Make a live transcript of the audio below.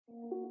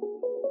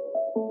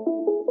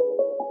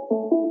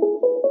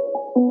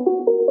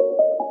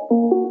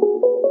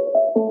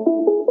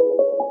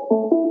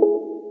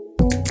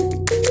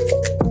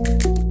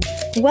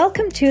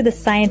Welcome to The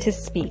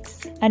Scientist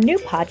Speaks, a new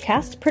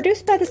podcast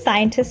produced by the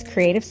Scientist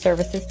Creative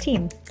Services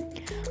team.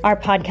 Our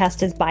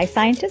podcast is by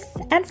scientists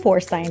and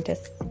for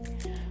scientists.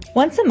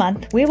 Once a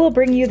month, we will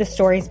bring you the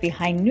stories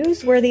behind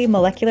newsworthy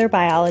molecular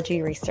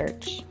biology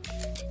research.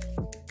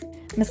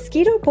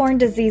 Mosquito-borne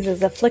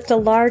diseases afflict a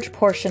large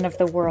portion of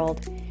the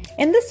world.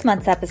 In this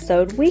month's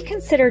episode, we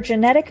consider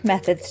genetic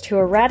methods to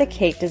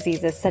eradicate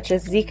diseases such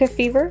as Zika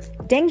fever,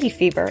 Dengue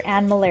fever,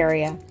 and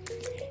malaria.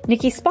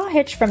 Niki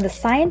Spahich from the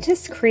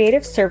Scientist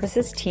Creative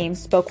Services team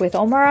spoke with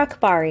Omar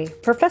Akbari,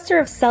 professor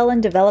of Cell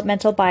and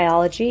Developmental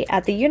Biology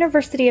at the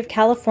University of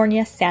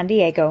California, San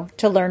Diego,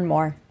 to learn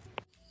more.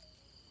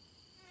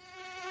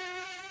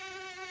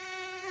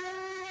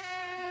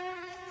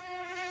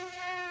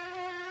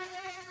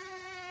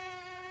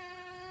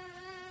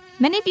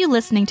 Many of you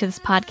listening to this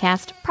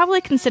podcast probably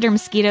consider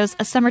mosquitoes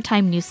a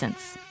summertime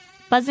nuisance,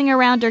 buzzing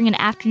around during an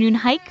afternoon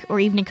hike or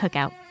evening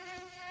cookout.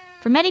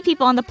 For many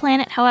people on the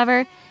planet,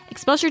 however,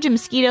 exposure to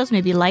mosquitoes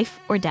may be life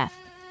or death.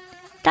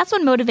 That's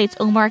what motivates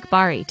Omar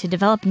Akbari to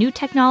develop new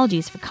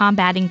technologies for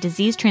combating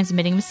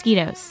disease-transmitting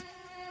mosquitoes.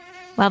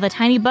 While the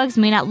tiny bugs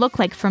may not look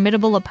like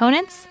formidable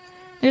opponents,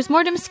 there's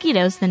more to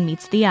mosquitoes than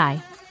meets the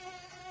eye.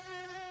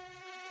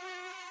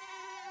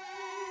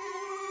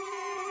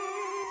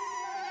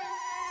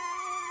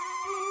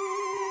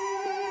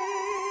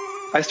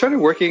 I started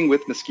working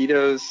with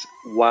mosquitoes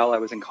while I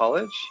was in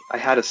college. I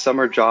had a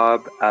summer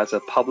job as a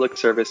public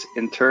service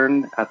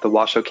intern at the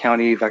Washoe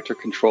County Vector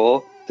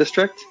Control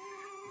District.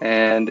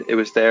 And it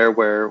was there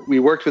where we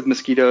worked with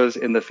mosquitoes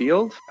in the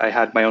field. I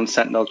had my own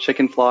sentinel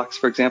chicken flocks,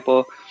 for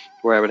example,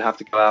 where I would have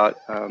to go out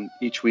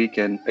each week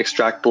and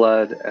extract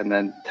blood and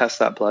then test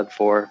that blood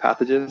for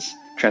pathogens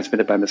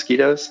transmitted by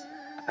mosquitoes.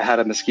 I had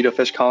a mosquito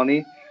fish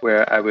colony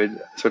where I would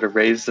sort of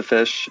raise the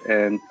fish,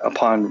 and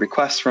upon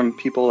requests from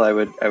people, I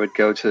would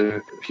go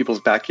to people's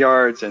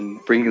backyards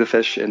and bring the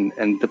fish and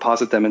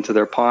deposit them into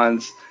their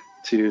ponds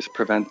to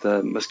prevent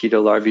the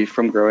mosquito larvae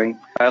from growing.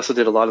 I also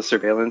did a lot of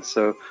surveillance,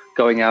 so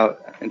going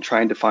out and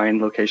trying to find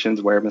locations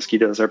where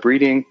mosquitoes are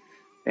breeding,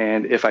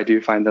 and if I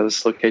do find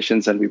those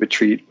locations, then we would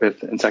treat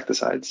with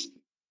insecticides.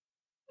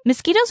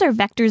 Mosquitoes are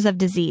vectors of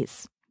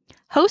disease,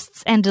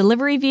 hosts and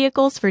delivery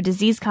vehicles for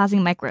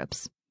disease-causing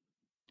microbes.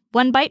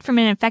 One bite from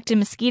an infected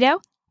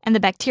mosquito, and the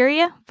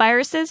bacteria,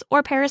 viruses,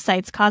 or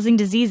parasites causing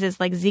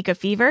diseases like Zika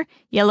fever,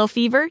 yellow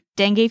fever,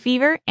 dengue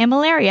fever, and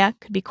malaria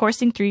could be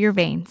coursing through your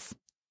veins.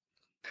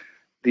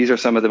 These are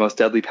some of the most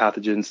deadly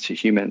pathogens to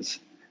humans.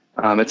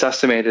 It's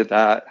estimated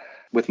that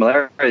with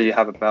malaria, you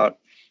have about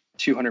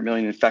 200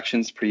 million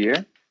infections per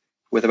year,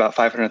 with about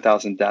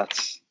 500,000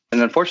 deaths.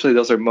 And unfortunately,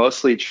 those are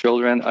mostly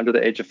children under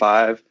the age of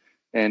 5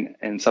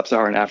 in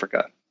sub-Saharan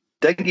Africa.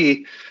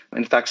 Dengue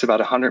infects about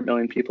 100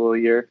 million people a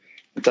year.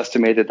 It's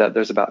estimated that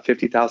there's about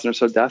 50,000 or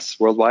so deaths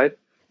worldwide.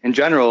 In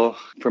general,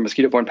 for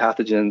mosquito-borne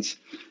pathogens,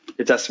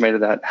 it's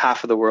estimated that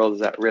half of the world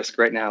is at risk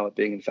right now of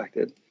being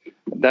infected.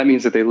 That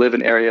means that they live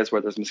in areas where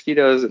there's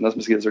mosquitoes, and those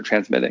mosquitoes are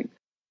transmitting.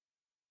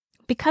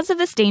 Because of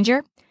this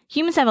danger,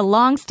 humans have a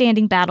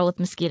long-standing battle with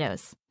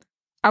mosquitoes.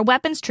 Our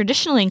weapons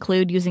traditionally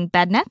include using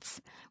bed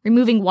nets,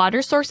 removing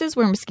water sources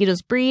where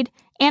mosquitoes breed,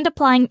 and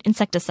applying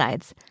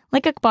insecticides,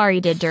 like Akbari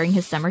did during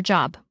his summer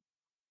job.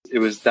 It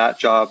was that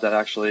job that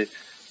actually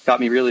got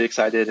me really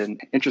excited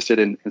and interested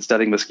in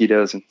studying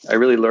mosquitoes. And I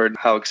really learned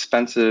how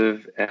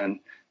expensive and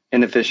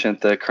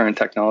inefficient the current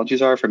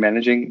technologies are for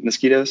managing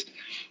mosquitoes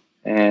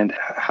and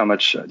how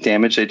much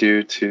damage they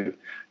do to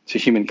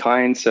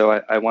humankind. So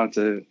I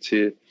wanted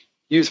to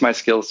use my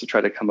skills to try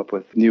to come up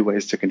with new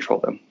ways to control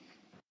them.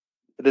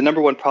 The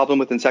number one problem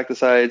with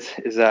insecticides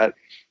is that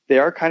they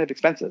are kind of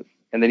expensive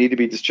and they need to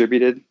be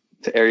distributed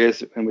to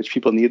areas in which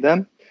people need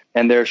them.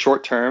 And they're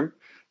short term,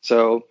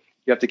 so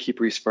you have to keep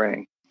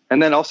respraying.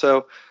 And then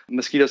also,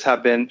 mosquitoes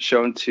have been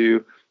shown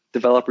to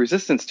develop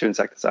resistance to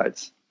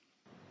insecticides.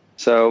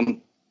 So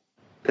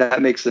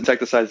that makes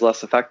insecticides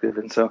less effective.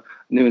 And so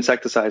new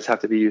insecticides have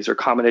to be used, or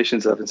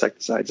combinations of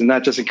insecticides. And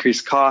that just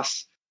increased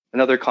costs.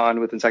 Another con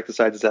with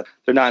insecticides is that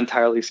they're not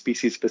entirely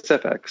species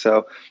specific.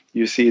 So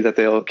you see that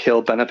they'll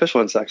kill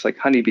beneficial insects like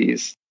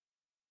honeybees.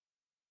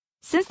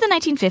 Since the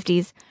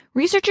 1950s,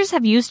 researchers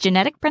have used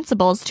genetic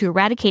principles to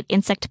eradicate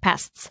insect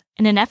pests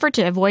in an effort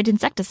to avoid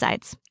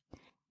insecticides.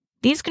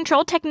 These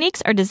control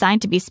techniques are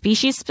designed to be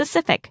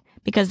species-specific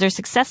because their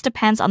success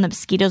depends on the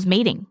mosquito's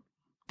mating.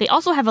 They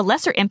also have a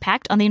lesser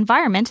impact on the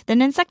environment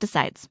than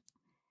insecticides.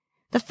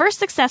 The first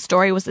success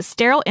story was the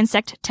sterile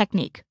insect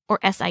technique, or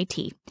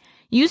SIT,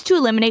 used to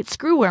eliminate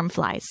screwworm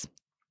flies.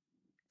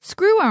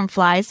 Screwworm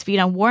flies feed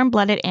on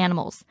warm-blooded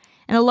animals,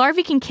 and the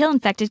larvae can kill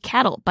infected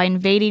cattle by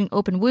invading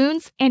open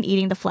wounds and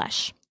eating the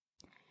flesh.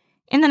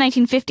 In the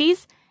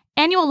 1950s,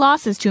 annual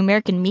losses to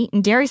American meat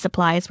and dairy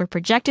supplies were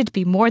projected to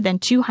be more than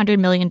 $200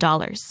 million.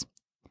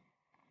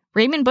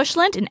 Raymond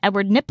Bushland and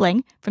Edward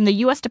Knipling from the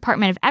U.S.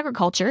 Department of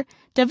Agriculture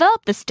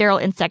developed the sterile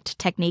insect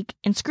technique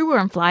in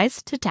screwworm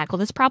flies to tackle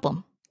this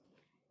problem.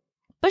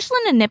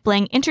 Bushland and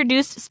Knipling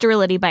introduced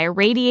sterility by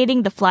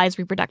irradiating the fly's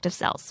reproductive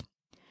cells.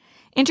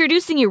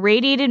 Introducing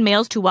irradiated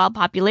males to wild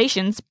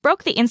populations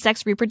broke the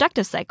insect's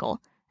reproductive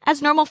cycle,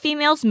 as normal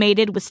females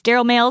mated with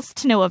sterile males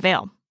to no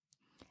avail.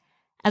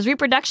 As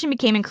reproduction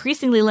became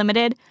increasingly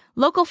limited,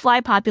 local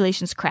fly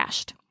populations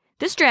crashed.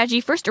 This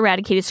strategy first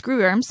eradicated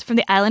screwworms from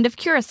the island of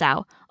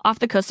Curacao off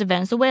the coast of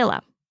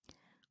Venezuela.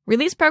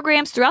 Release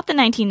programs throughout the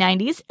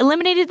 1990s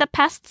eliminated the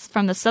pests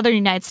from the southern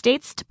United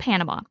States to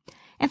Panama,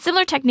 and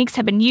similar techniques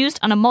have been used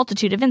on a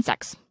multitude of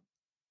insects.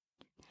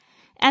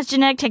 As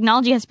genetic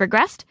technology has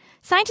progressed,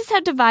 scientists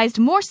have devised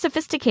more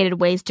sophisticated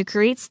ways to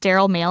create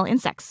sterile male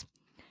insects.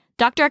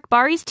 Dr.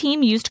 Akbari's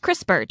team used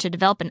CRISPR to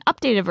develop an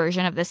updated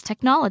version of this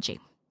technology.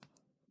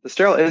 The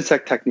sterile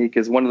insect technique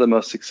is one of the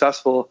most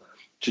successful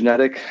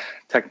genetic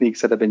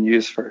techniques that have been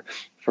used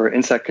for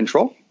insect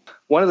control.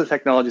 One of the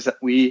technologies that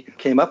we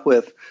came up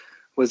with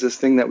was this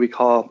thing that we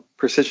call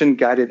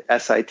precision-guided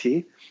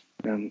SIT,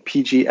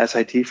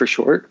 PGSIT for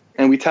short.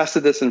 And we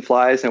tested this in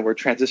flies, and we're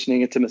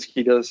transitioning it to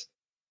mosquitoes.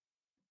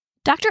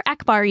 Dr.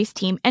 Akbari's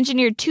team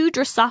engineered 2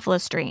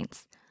 Drosophila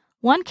strains,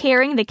 one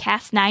carrying the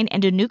Cas9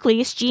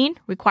 endonuclease gene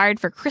required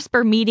for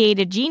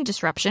CRISPR-mediated gene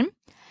disruption,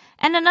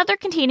 and another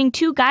containing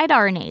 2 guide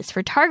RNAs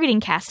for targeting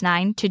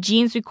Cas9 to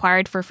genes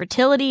required for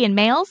fertility in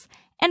males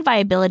and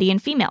viability in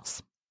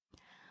females.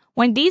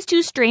 When these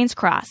 2 strains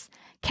cross,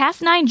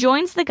 Cas9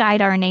 joins the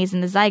guide RNAs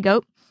in the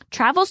zygote,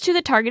 travels to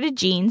the targeted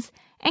genes,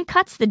 and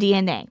cuts the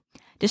DNA,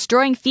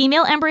 destroying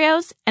female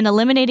embryos and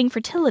eliminating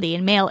fertility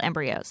in male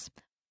embryos.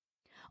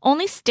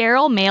 Only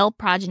sterile male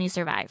progeny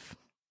survive.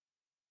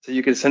 So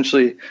you can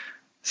essentially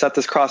set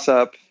this cross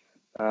up,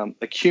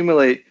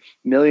 accumulate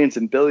millions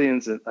and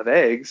billions of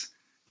eggs,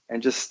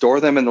 and just store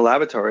them in the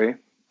laboratory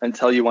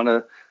until you want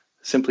to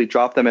simply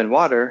drop them in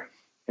water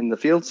in the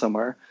field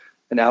somewhere,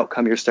 and out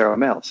come your sterile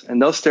males.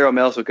 And those sterile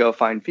males will go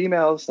find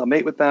females, they'll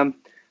mate with them,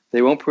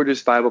 they won't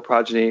produce viable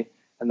progeny,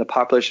 and the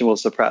population will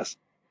suppress.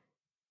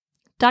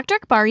 Dr.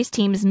 Akbari's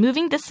team is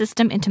moving this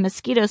system into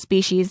mosquito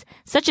species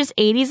such as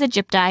Aedes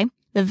aegypti,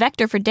 the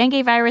vector for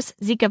dengue virus,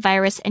 Zika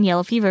virus, and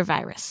yellow fever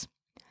virus.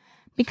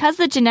 Because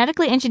the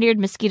genetically engineered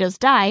mosquitoes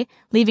die,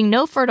 leaving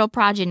no fertile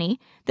progeny,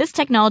 this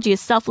technology is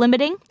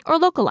self-limiting or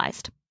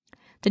localized.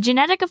 The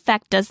genetic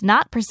effect does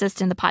not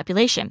persist in the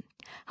population.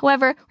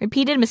 However,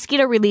 repeated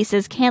mosquito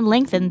releases can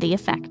lengthen the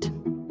effect.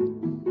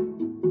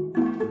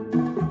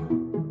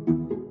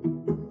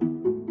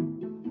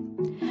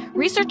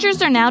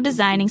 Researchers are now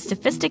designing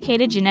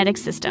sophisticated genetic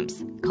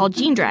systems, called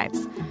gene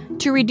drives,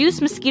 to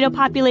reduce mosquito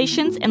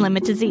populations and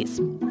limit disease.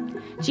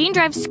 Gene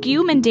drives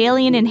skew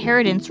Mendelian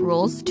inheritance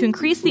rules to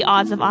increase the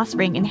odds of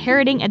offspring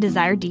inheriting a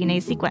desired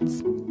DNA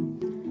sequence.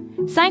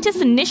 Scientists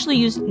initially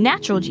used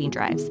natural gene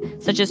drives,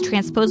 such as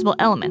transposable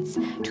elements,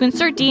 to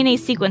insert DNA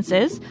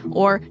sequences,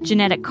 or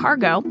genetic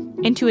cargo,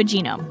 into a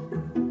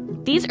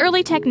genome. These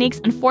early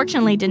techniques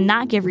unfortunately did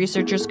not give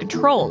researchers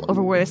control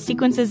over where the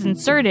sequence is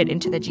inserted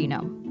into the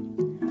genome.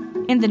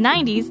 In the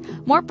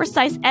 90s, more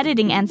precise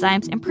editing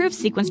enzymes improved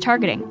sequence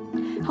targeting.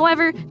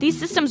 However, these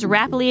systems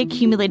rapidly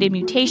accumulated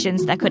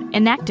mutations that could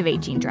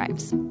inactivate gene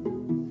drives.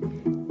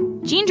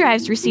 Gene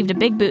drives received a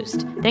big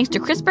boost thanks to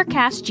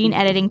CRISPR-Cas gene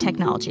editing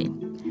technology.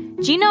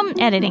 Genome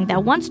editing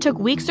that once took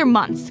weeks or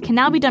months can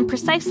now be done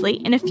precisely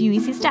in a few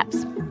easy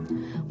steps.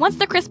 Once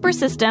the CRISPR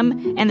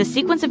system and the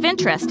sequence of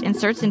interest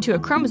inserts into a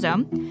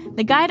chromosome,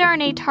 the guide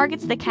RNA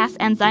targets the Cas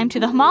enzyme to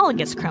the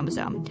homologous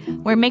chromosome,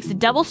 where it makes a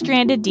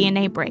double-stranded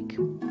DNA break.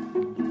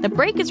 The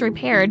break is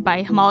repaired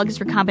by homologous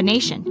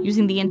recombination,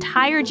 using the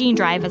entire gene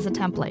drive as a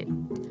template.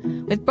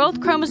 With both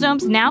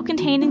chromosomes now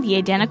containing the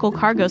identical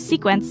cargo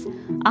sequence,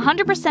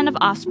 100% of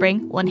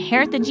offspring will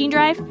inherit the gene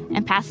drive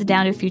and pass it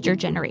down to future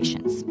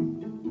generations.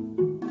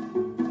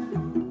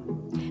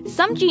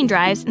 Some gene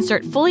drives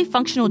insert fully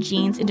functional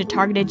genes into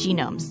targeted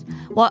genomes,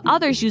 while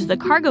others use the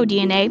cargo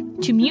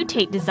DNA to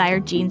mutate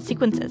desired gene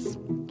sequences.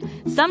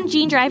 Some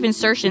gene drive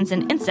insertions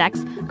in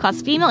insects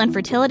cause female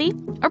infertility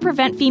or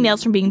prevent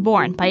females from being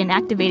born by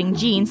inactivating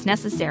genes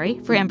necessary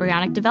for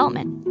embryonic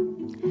development.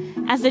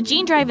 As the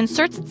gene drive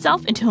inserts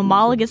itself into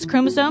homologous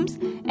chromosomes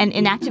and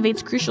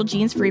inactivates crucial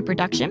genes for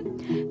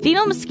reproduction,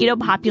 female mosquito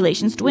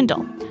populations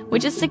dwindle,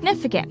 which is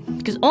significant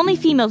because only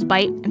females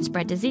bite and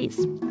spread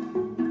disease.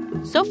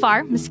 So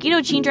far,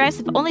 mosquito gene drives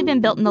have only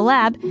been built in the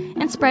lab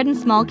and spread in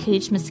small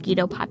caged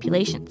mosquito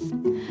populations.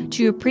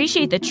 To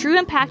appreciate the true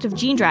impact of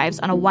gene drives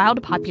on a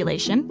wild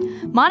population,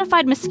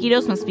 modified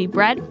mosquitoes must be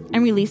bred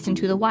and released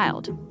into the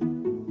wild.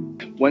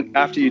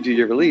 After you do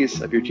your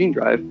release of your gene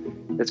drive,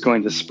 it's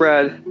going to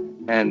spread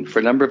and for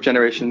a number of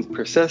generations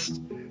persist,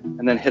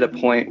 and then hit a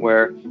point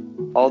where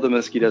all the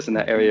mosquitoes in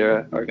that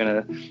area are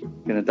gonna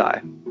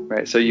die.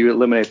 Right, so you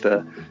eliminate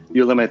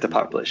the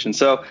population.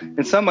 So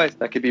in some ways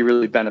that could be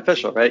really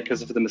beneficial, right?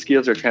 Because if the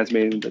mosquitoes are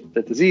transmitting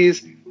the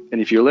disease,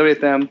 and if you eliminate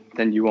them,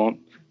 then you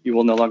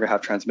will no longer have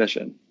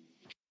transmission.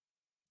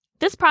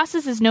 This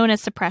process is known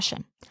as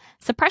suppression.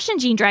 Suppression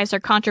gene drives are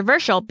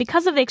controversial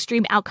because of the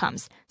extreme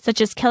outcomes,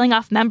 such as killing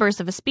off members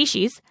of a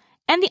species,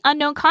 and the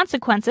unknown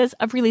consequences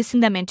of releasing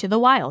them into the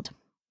wild.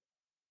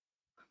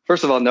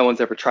 First of all, no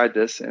one's ever tried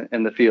this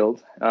in the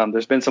field.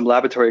 There's been some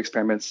laboratory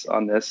experiments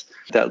on this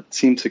that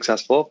seem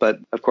successful, but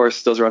of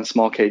course, those are on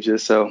small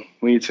cages, so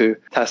we need to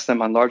test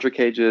them on larger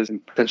cages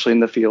and potentially in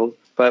the field.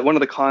 But one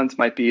of the cons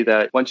might be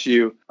that once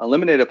you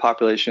eliminate a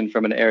population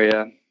from an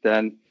area,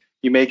 then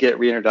you may get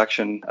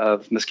reintroduction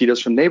of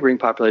mosquitoes from neighboring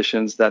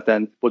populations that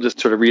then will just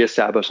sort of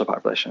reestablish a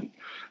population.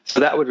 So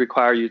that would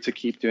require you to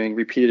keep doing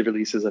repeated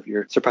releases of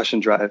your suppression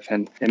drive,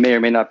 and it may or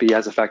may not be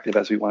as effective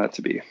as we want it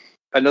to be.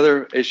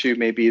 Another issue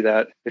may be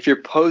that if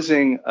you're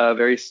posing a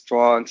very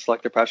strong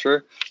selective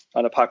pressure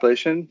on a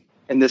population,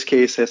 in this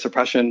case, a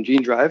suppression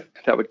gene drive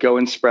that would go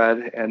and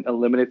spread and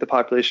eliminate the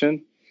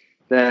population,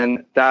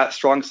 then that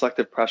strong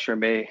selective pressure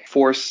may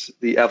force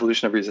the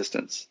evolution of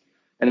resistance.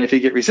 And if you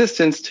get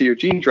resistance to your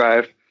gene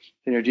drive,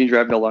 then your gene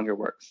drive no longer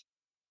works.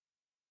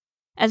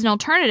 As an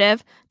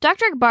alternative,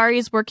 Dr. Akbari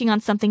is working on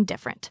something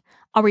different,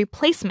 a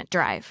replacement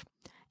drive.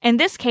 In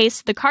this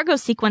case, the cargo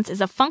sequence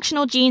is a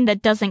functional gene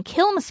that doesn't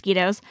kill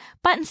mosquitoes,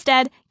 but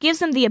instead gives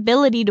them the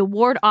ability to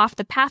ward off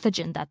the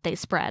pathogen that they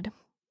spread.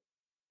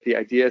 The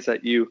idea is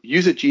that you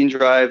use a gene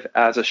drive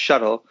as a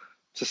shuttle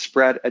to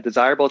spread a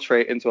desirable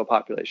trait into a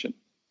population.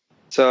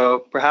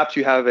 So perhaps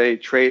you have a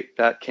trait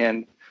that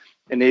can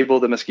enable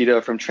the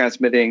mosquito from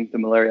transmitting the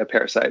malaria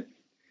parasite.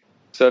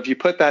 So if you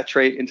put that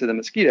trait into the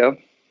mosquito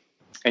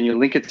and you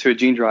link it to a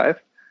gene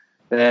drive,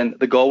 then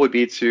the goal would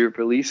be to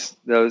release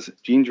those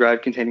gene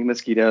drive containing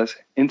mosquitoes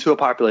into a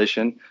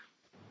population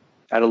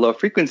at a low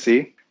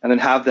frequency and then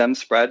have them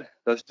spread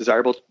those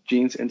desirable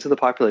genes into the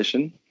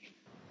population.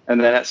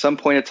 And then at some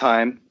point in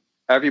time,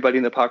 everybody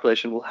in the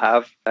population will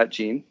have that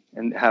gene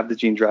and have the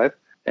gene drive,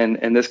 and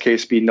in this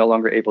case, be no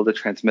longer able to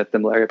transmit the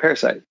malaria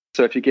parasite.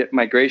 So if you get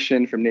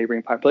migration from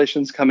neighboring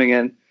populations coming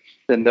in,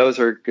 then those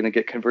are going to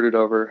get converted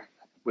over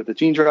with the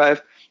gene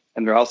drive,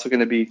 and they're also going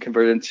to be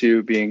converted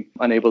into being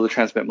unable to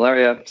transmit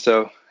malaria.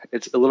 So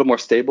it's a little more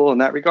stable in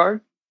that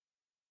regard.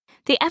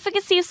 The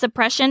efficacy of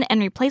suppression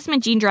and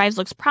replacement gene drives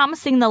looks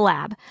promising in the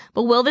lab,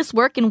 but will this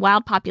work in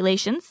wild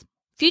populations?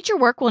 Future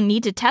work will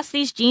need to test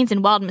these genes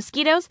in wild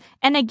mosquitoes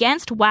and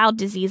against wild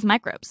disease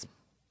microbes.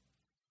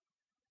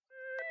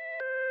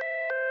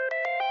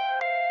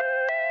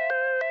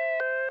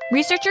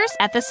 Researchers,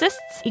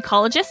 ethicists,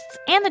 ecologists,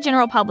 and the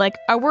general public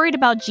are worried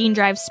about gene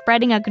drives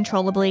spreading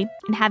uncontrollably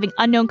and having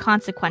unknown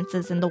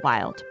consequences in the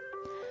wild.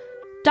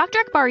 Dr.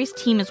 Akbari's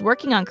team is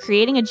working on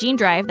creating a gene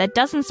drive that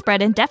doesn't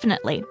spread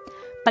indefinitely,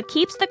 but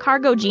keeps the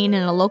cargo gene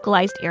in a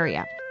localized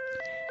area.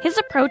 His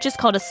approach is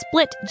called a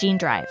split gene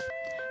drive,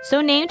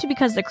 so named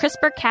because the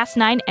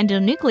CRISPR-Cas9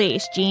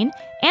 endonuclease gene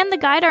and the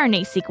guide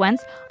RNA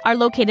sequence are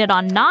located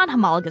on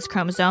non-homologous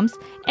chromosomes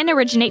and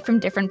originate from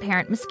different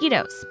parent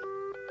mosquitoes.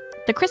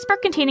 The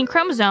CRISPR-containing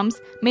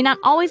chromosomes may not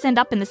always end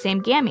up in the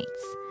same gametes.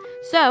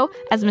 So,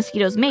 as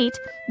mosquitoes mate,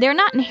 they are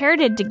not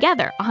inherited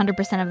together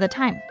 100% of the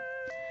time.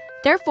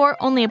 Therefore,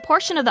 only a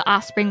portion of the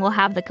offspring will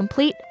have the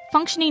complete,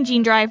 functioning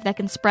gene drive that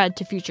can spread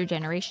to future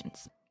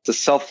generations. It's a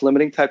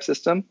self-limiting type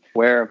system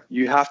where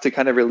you have to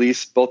kind of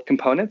release both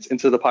components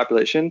into the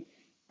population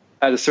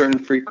at a certain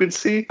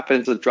frequency.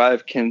 And the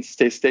drive can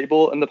stay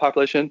stable in the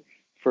population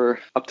for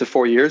up to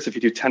 4 years if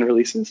you do 10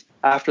 releases.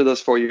 After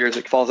those 4 years,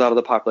 it falls out of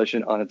the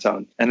population on its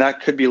own. And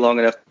that could be long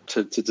enough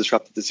to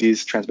disrupt the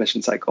disease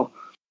transmission cycle.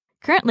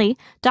 Currently,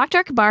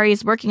 Dr. Akbari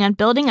is working on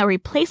building a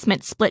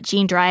replacement split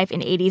gene drive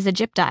in Aedes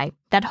aegypti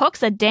that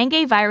hooks a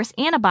dengue virus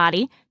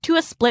antibody to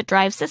a split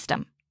drive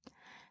system.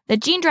 The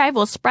gene drive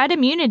will spread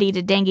immunity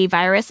to dengue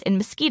virus in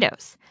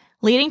mosquitoes,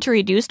 leading to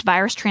reduced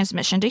virus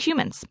transmission to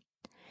humans.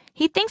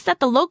 He thinks that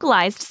the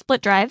localized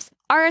split drives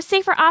are a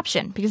safer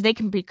option because they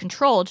can be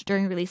controlled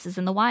during releases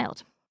in the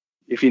wild.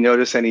 If you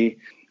notice any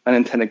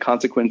unintended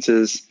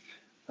consequences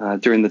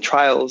during the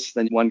trials,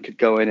 then one could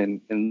go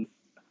in and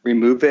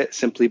remove it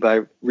simply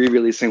by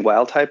re-releasing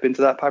wild type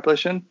into that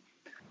population.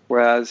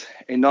 Whereas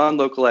a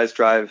non-localized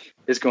drive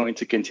is going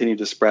to continue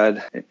to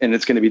spread, and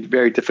it's going to be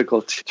very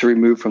difficult to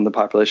remove from the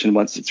population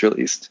once it's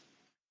released.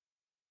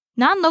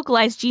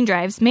 Non-localized gene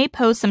drives may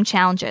pose some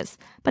challenges,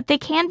 but they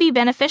can be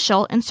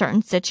beneficial in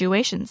certain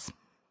situations.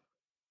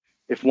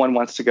 If one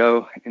wants to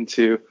go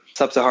into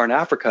sub-Saharan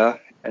Africa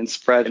and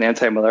spread an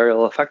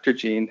anti-malarial effector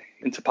gene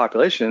into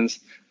populations,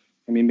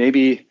 I mean,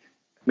 maybe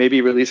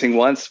releasing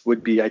once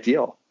would be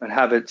ideal and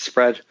have it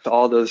spread to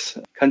all those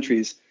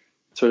countries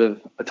sort of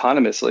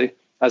autonomously,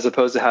 as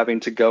opposed to having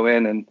to go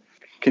in and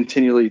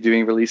continually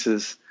doing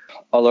releases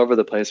all over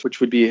the place, which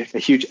would be a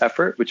huge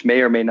effort, which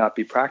may or may not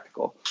be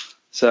practical.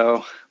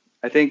 So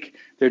I think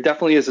there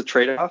definitely is a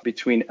trade-off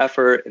between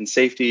effort and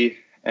safety.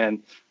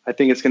 And I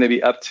think it's going to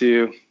be up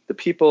to the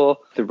people,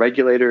 the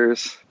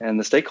regulators, and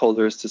the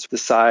stakeholders to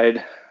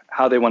decide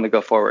how they want to go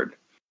forward.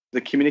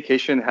 The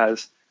communication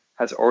has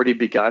already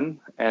begun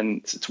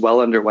and it's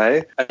well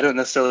underway. I don't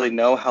necessarily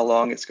know how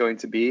long it's going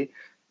to be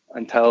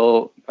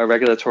until a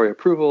regulatory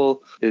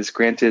approval is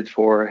granted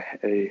for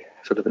a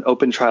sort of an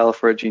open trial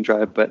for a gene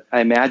drive. But I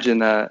imagine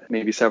that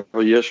maybe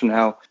several years from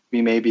now,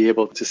 we may be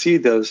able to see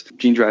those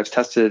gene drives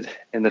tested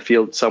in the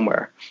field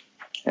somewhere.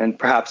 And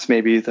perhaps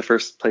maybe the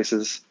first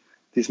places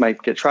these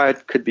might get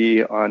tried could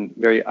be on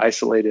very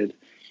isolated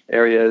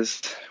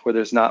areas where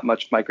there's not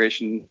much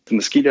migration to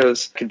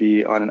mosquitoes. Could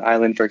be on an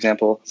island, for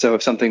example. So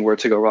if something were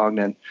to go wrong,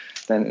 then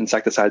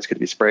insecticides could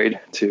be sprayed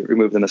to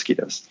remove the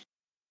mosquitoes.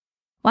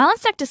 While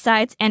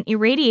insecticides and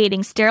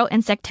irradiating sterile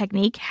insect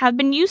technique have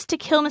been used to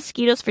kill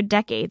mosquitoes for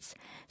decades,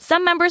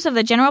 some members of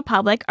the general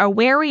public are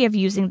wary of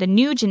using the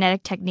new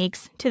genetic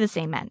techniques to the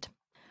same end.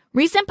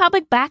 Recent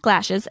public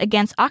backlashes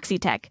against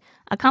Oxitec,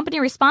 a company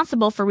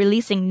responsible for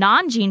releasing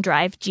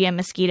non-gene-drive GM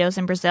mosquitoes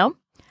in Brazil,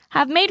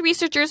 have made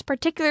researchers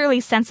particularly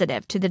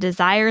sensitive to the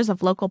desires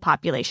of local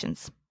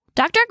populations.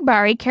 Dr.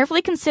 Akbari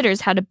carefully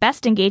considers how to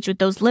best engage with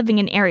those living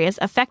in areas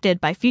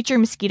affected by future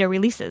mosquito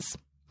releases.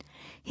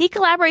 He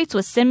collaborates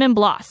with Simon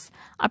Bloss,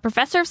 a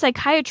professor of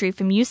psychiatry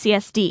from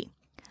UCSD,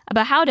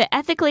 about how to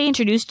ethically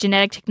introduce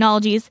genetic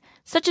technologies,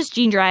 such as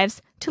gene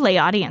drives, to lay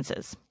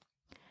audiences.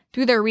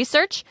 Through their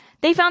research,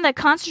 they found that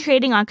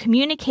concentrating on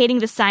communicating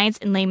the science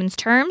in layman's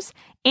terms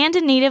and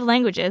in native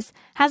languages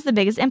has the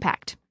biggest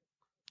impact.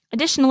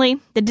 Additionally,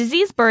 the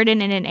disease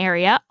burden in an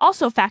area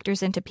also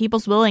factors into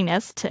people's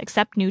willingness to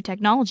accept new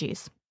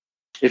technologies.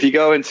 If you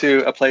go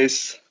into a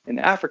place in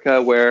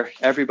Africa where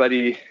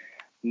everybody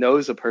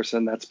knows a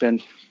person that's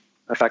been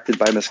affected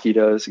by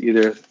mosquitoes,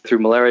 either through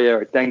malaria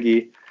or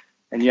dengue,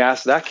 and you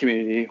ask that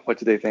community, what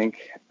do they think?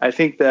 I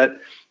think that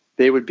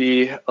they would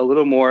be a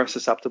little more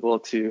susceptible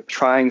to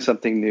trying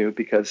something new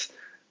because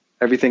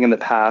everything in the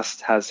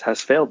past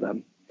has failed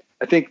them.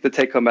 I think the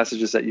take-home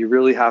message is that you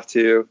really have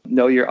to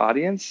know your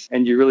audience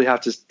and you really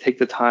have to take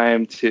the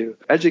time to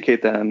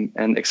educate them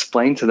and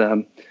explain to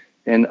them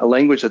in a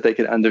language that they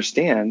can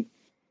understand.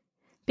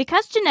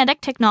 Because genetic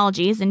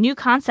technology is a new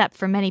concept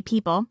for many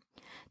people,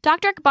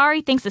 Dr.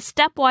 Akbari thinks a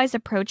stepwise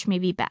approach may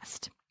be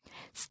best.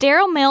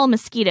 Sterile male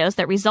mosquitoes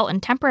that result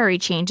in temporary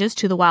changes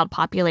to the wild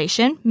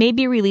population may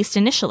be released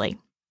initially.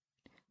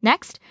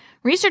 Next,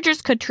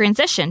 researchers could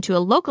transition to a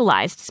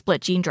localized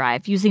split gene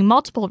drive using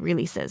multiple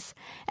releases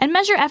and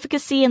measure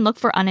efficacy and look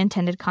for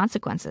unintended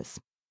consequences.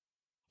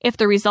 If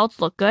the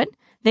results look good,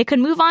 they could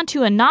move on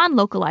to a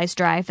non-localized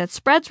drive that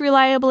spreads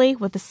reliably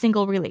with a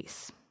single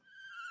release.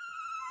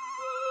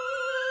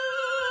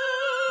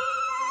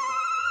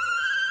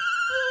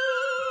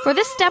 For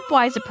this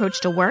stepwise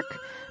approach to work,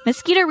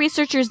 mosquito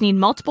researchers need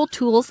multiple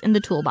tools in the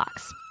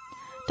toolbox.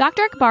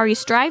 Dr. Akbari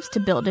strives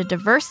to build a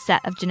diverse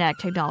set of genetic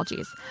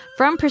technologies,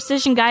 from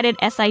precision-guided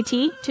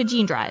SIT to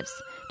gene drives,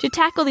 to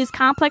tackle these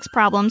complex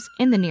problems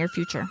in the near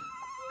future.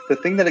 The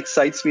thing that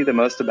excites me the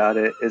most about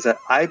it is that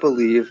I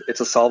believe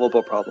it's a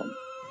solvable problem.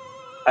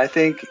 I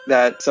think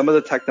that some of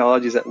the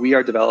technologies that we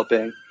are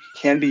developing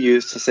can be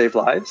used to save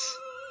lives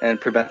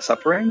and prevent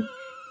suffering,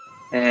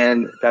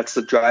 and that's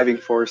the driving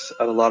force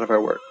of a lot of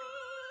our work.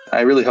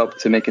 I really hope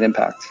to make an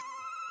impact.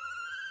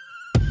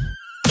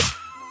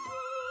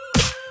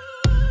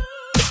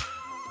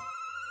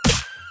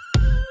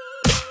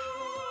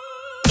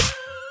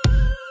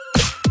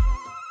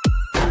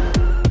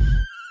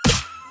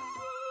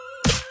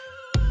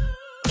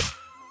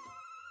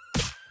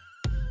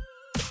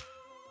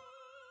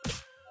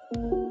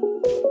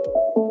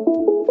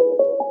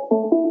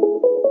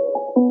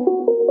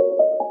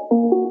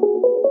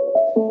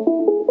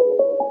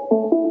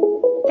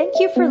 Thank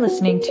you for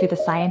listening to The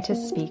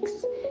Scientist Speaks.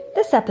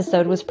 This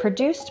episode was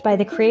produced by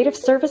the Creative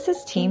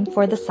Services team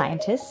for The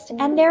Scientist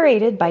and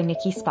narrated by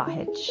Niki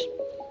Spahich.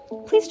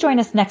 Please join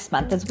us next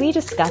month as we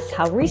discuss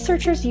how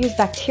researchers use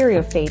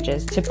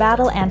bacteriophages to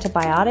battle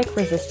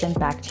antibiotic-resistant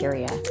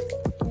bacteria.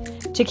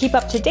 To keep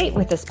up to date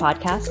with this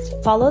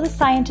podcast, follow The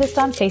Scientist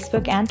on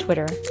Facebook and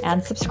Twitter,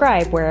 and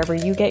subscribe wherever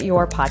you get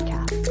your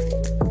podcasts.